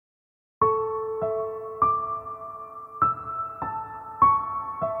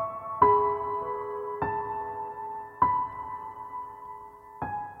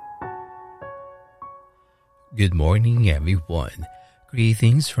Good morning, everyone.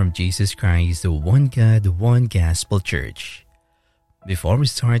 Greetings from Jesus Christ, the One God, One Gospel Church. Before we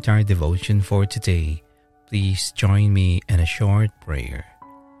start our devotion for today, please join me in a short prayer.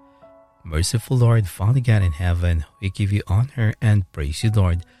 Merciful Lord, Father God in heaven, we give you honor and praise you,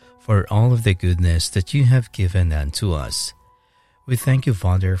 Lord, for all of the goodness that you have given unto us. We thank you,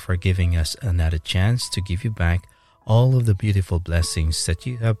 Father, for giving us another chance to give you back all of the beautiful blessings that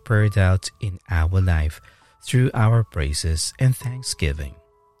you have poured out in our life through our praises and thanksgiving.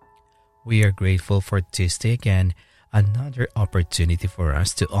 We are grateful for this day again, another opportunity for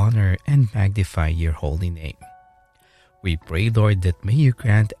us to honor and magnify your holy name. We pray, Lord, that may you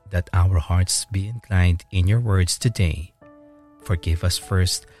grant that our hearts be inclined in your words today. Forgive us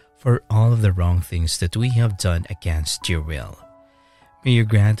first for all of the wrong things that we have done against your will. May you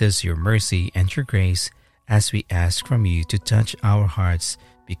grant us your mercy and your grace as we ask from you to touch our hearts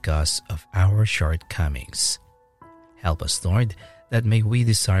because of our shortcomings. Help us, Lord, that may we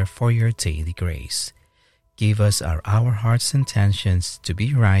desire for your daily grace. Give us our heart's intentions to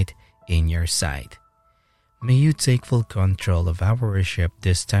be right in your sight. May you take full control of our worship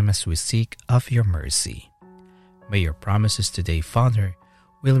this time as we seek of your mercy. May your promises today, Father,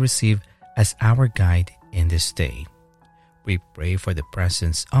 will receive as our guide in this day. We pray for the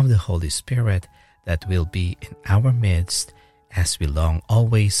presence of the Holy Spirit that will be in our midst as we long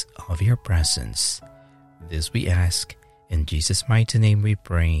always of your presence. This we ask, in Jesus' mighty name we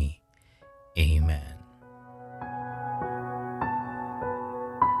pray. Amen.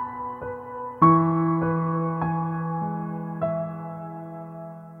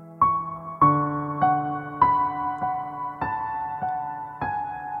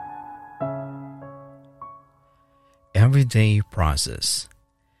 Everyday Process.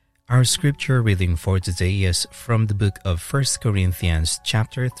 Our scripture reading for today is from the book of 1 Corinthians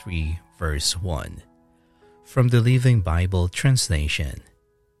chapter 3, verse 1, from the Living Bible translation.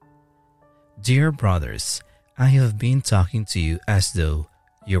 Dear brothers, I have been talking to you as though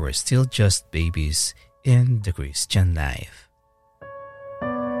you were still just babies in the Christian life.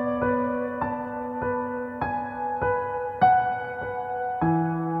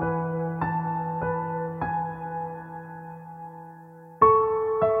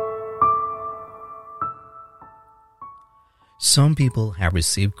 Some people have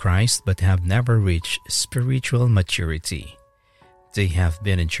received Christ but have never reached spiritual maturity. They have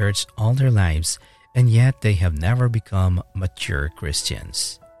been in church all their lives and yet they have never become mature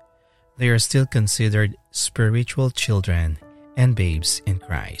Christians. They are still considered spiritual children and babes in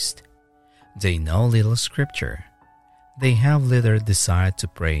Christ. They know little scripture. They have little desire to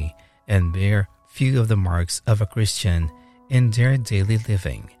pray and bear few of the marks of a Christian in their daily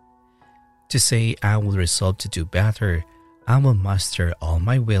living. To say, I will resolve to do better, I will muster all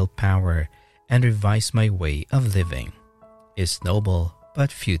my willpower and revise my way of living, is noble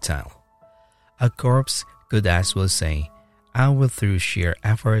but futile. A corpse could as well say, I will through sheer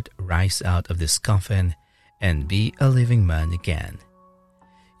effort rise out of this coffin and be a living man again.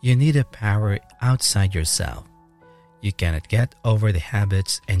 You need a power outside yourself. You cannot get over the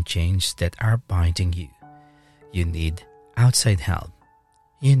habits and change that are binding you. You need outside help.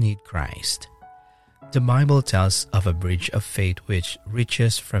 You need Christ. The Bible tells of a bridge of faith which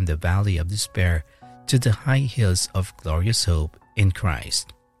reaches from the valley of despair to the high hills of glorious hope in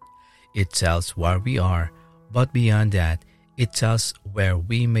Christ. It tells where we are, but beyond that, it tells where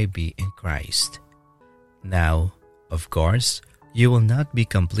we may be in Christ. Now, of course, you will not be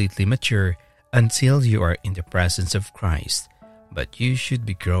completely mature until you are in the presence of Christ, but you should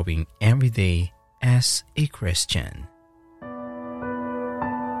be growing every day as a Christian.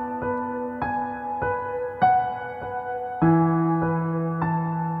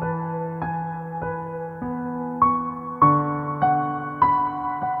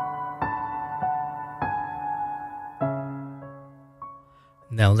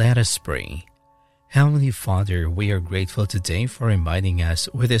 Now let us pray. Heavenly Father, we are grateful today for reminding us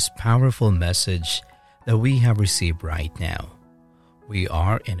with this powerful message that we have received right now. We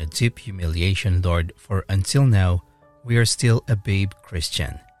are in a deep humiliation, Lord, for until now, we are still a babe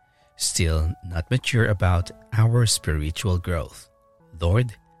Christian, still not mature about our spiritual growth.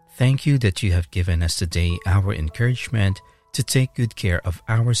 Lord, thank you that you have given us today our encouragement to take good care of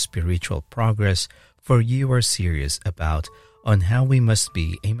our spiritual progress, for you are serious about on how we must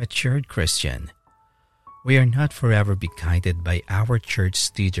be a matured Christian. We are not forever be guided by our church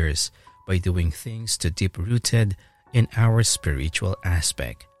leaders by doing things too deep-rooted in our spiritual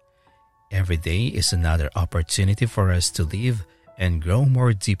aspect. Every day is another opportunity for us to live and grow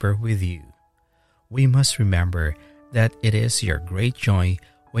more deeper with you. We must remember that it is your great joy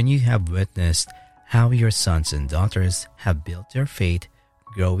when you have witnessed how your sons and daughters have built their faith,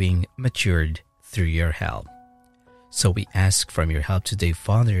 growing matured through your help. So we ask from your help today,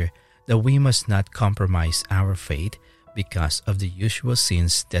 Father, that we must not compromise our faith because of the usual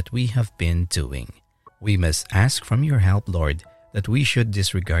sins that we have been doing. We must ask from your help, Lord, that we should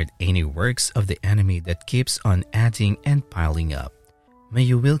disregard any works of the enemy that keeps on adding and piling up. May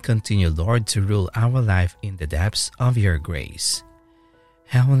you will continue, Lord, to rule our life in the depths of your grace.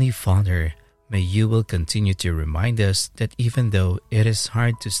 Heavenly Father, may you will continue to remind us that even though it is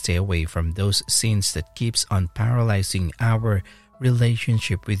hard to stay away from those sins that keeps on paralyzing our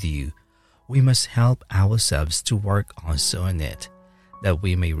relationship with you, we must help ourselves to work also on it, that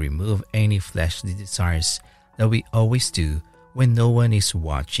we may remove any fleshly desires that we always do when no one is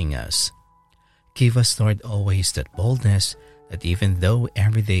watching us. Give us, Lord, always that boldness that even though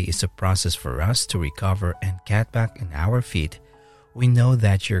every day is a process for us to recover and get back on our feet, we know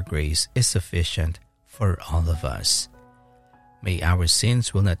that your grace is sufficient for all of us. May our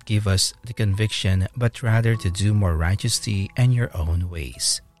sins will not give us the conviction, but rather to do more righteously and your own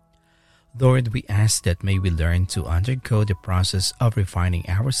ways. Lord, we ask that may we learn to undergo the process of refining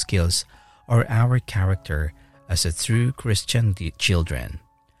our skills or our character as a true Christian children,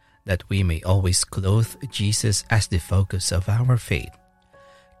 that we may always clothe Jesus as the focus of our faith.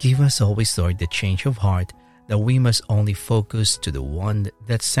 Give us always, Lord, the change of heart that we must only focus to the one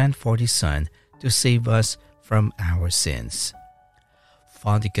that sent forth his Son to save us from our sins.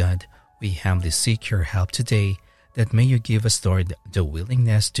 Father God, we humbly seek your help today, that may you give us, Lord, the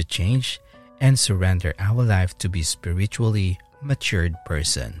willingness to change and surrender our life to be spiritually matured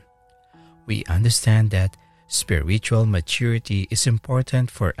person. We understand that spiritual maturity is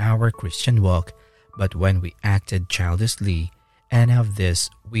important for our Christian walk, but when we acted childishly, and of this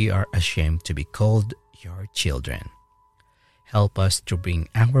we are ashamed to be called your children. Help us to bring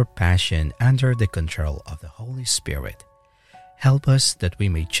our passion under the control of the Holy Spirit. Help us that we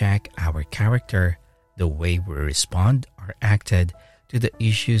may check our character, the way we respond or acted to the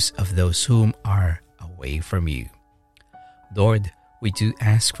issues of those whom are away from you. Lord, we do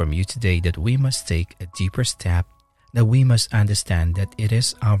ask from you today that we must take a deeper step, that we must understand that it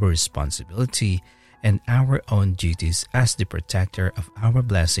is our responsibility and our own duties as the protector of our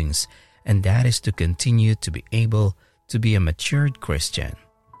blessings, and that is to continue to be able to be a matured Christian.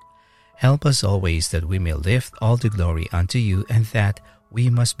 Help us always that we may lift all the glory unto you, and that we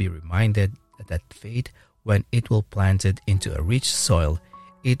must be reminded that faith, when it will planted into a rich soil,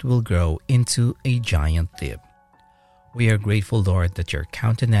 it will grow into a giant leaf. We are grateful, Lord, that your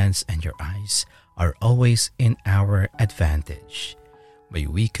countenance and your eyes are always in our advantage. May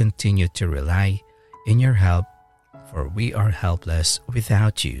we continue to rely in your help, for we are helpless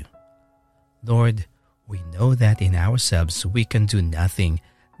without you. Lord, we know that in ourselves we can do nothing.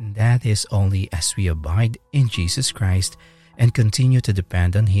 That is only as we abide in Jesus Christ and continue to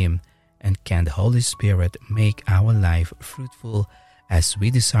depend on him, and can the Holy Spirit make our life fruitful as we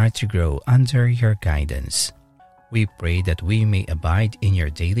desire to grow under your guidance. We pray that we may abide in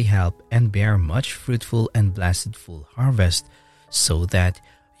your daily help and bear much fruitful and blessed full harvest, so that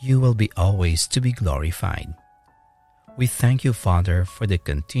you will be always to be glorified. We thank you, Father, for the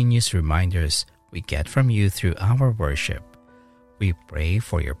continuous reminders we get from you through our worship. We pray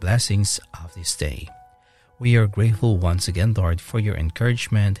for your blessings of this day. We are grateful once again, Lord, for your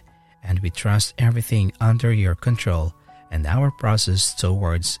encouragement, and we trust everything under your control and our process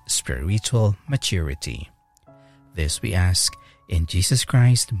towards spiritual maturity. This we ask in Jesus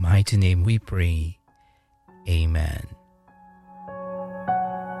Christ's mighty name we pray. Amen.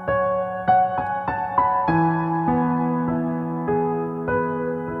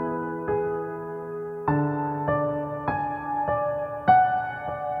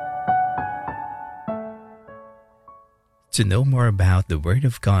 To know more about the Word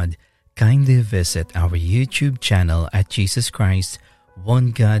of God, kindly visit our YouTube channel at Jesus Christ,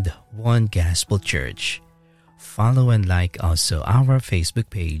 One God, One Gospel Church. Follow and like also our Facebook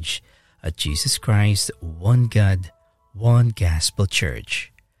page at Jesus Christ, One God, One Gospel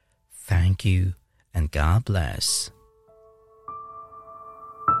Church. Thank you and God bless.